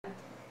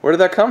Where did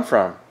that come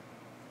from?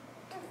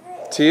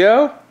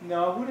 Tio?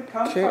 No, who'd it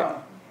come from?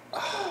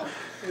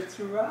 It's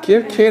right.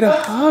 Give Kate a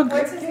hug.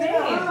 What's his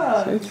name?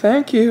 Say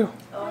thank you.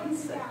 Oh,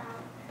 he's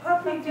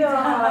Puppy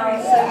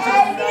dog.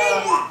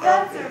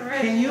 That's a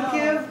rich Can you dog.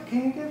 give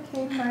Kate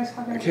a nice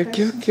hug?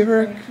 Give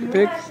her a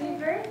big. Happy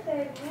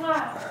birthday.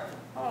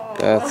 Mwah.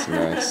 That's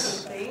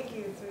nice. Thank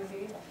you,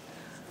 sweetie.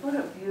 What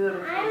a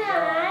beautiful I know, dog.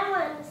 I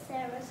want to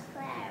share with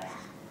Clara.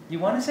 You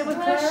want to sit with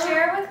You want to Clara?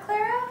 share with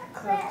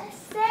Clara?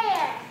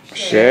 Share.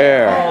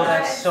 Share. Oh,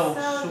 that's so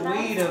so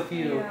sweet nice of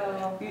you.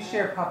 You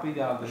share puppy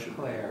dog with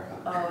Clara.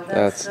 Oh,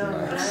 That's so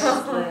nice.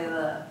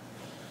 Layla.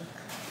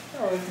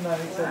 Oh, it's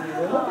nice of you.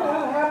 Look at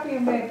how happy you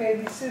made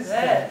baby sister.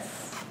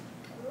 Yes.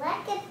 Look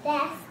at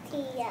that,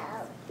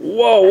 Tio.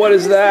 Whoa, what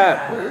is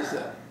that? What is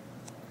that?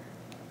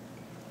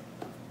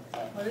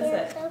 What is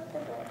it?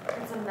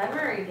 It's a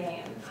memory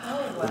game.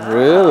 Oh, wow.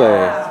 Really?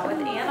 Wow,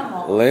 with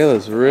animals.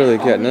 Layla's really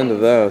getting into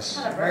those.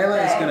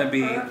 Layla is going to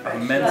be a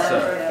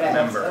Mensa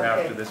member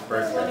after this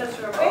birthday. Let's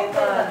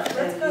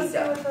go see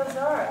what those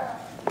are.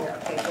 Yeah,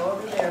 okay, go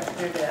over there with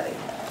your daddy.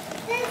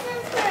 This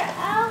is for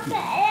Alpha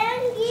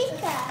and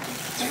Gika.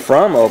 It's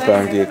from Opa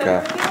and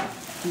Gika.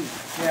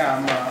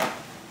 Yeah,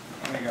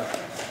 there you go.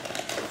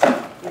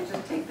 You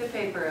just take the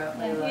paper out.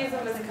 Layla. Use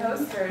them as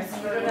coasters.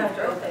 You don't have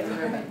to open the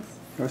ribbons.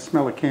 Do I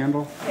smell a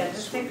candle? Yeah,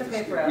 just take the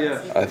paper out.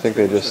 Yeah. I think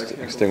they just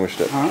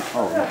extinguished it. Huh?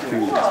 Oh,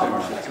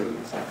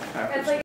 It's like